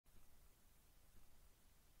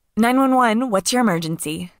911, what's your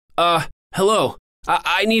emergency? Hello.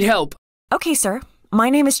 I need help. Okay, sir. My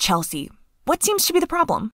name is Chelsea. What seems to be the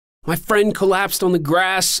problem? My friend collapsed on the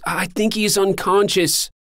grass. I think he's unconscious.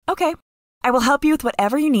 Okay. I will help you with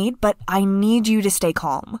whatever you need, but I need you to stay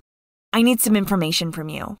calm. I need some information from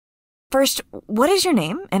you. First, what is your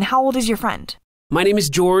name and how old is your friend? My name is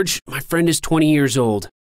George. My friend is 20 years old.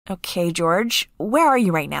 Okay, George. Where are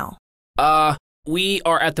you right now? We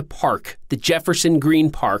are at the park, the Jefferson Green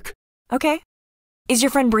Park. Okay. Is your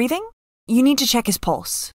friend breathing? You need to check his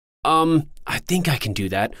pulse. I think I can do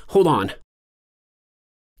that. Hold on.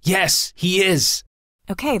 Yes, he is.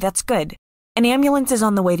 Okay, that's good. An ambulance is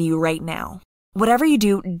on the way to you right now. Whatever you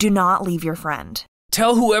do, do not leave your friend.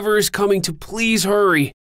 Tell whoever is coming to please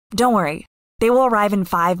hurry. Don't worry. They will arrive in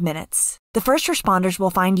 5 minutes. The first responders will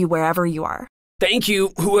find you wherever you are. Thank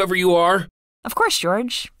you, whoever you are. Of course,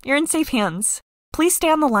 George. You're in safe hands. Please stay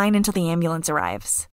on the line until the ambulance arrives.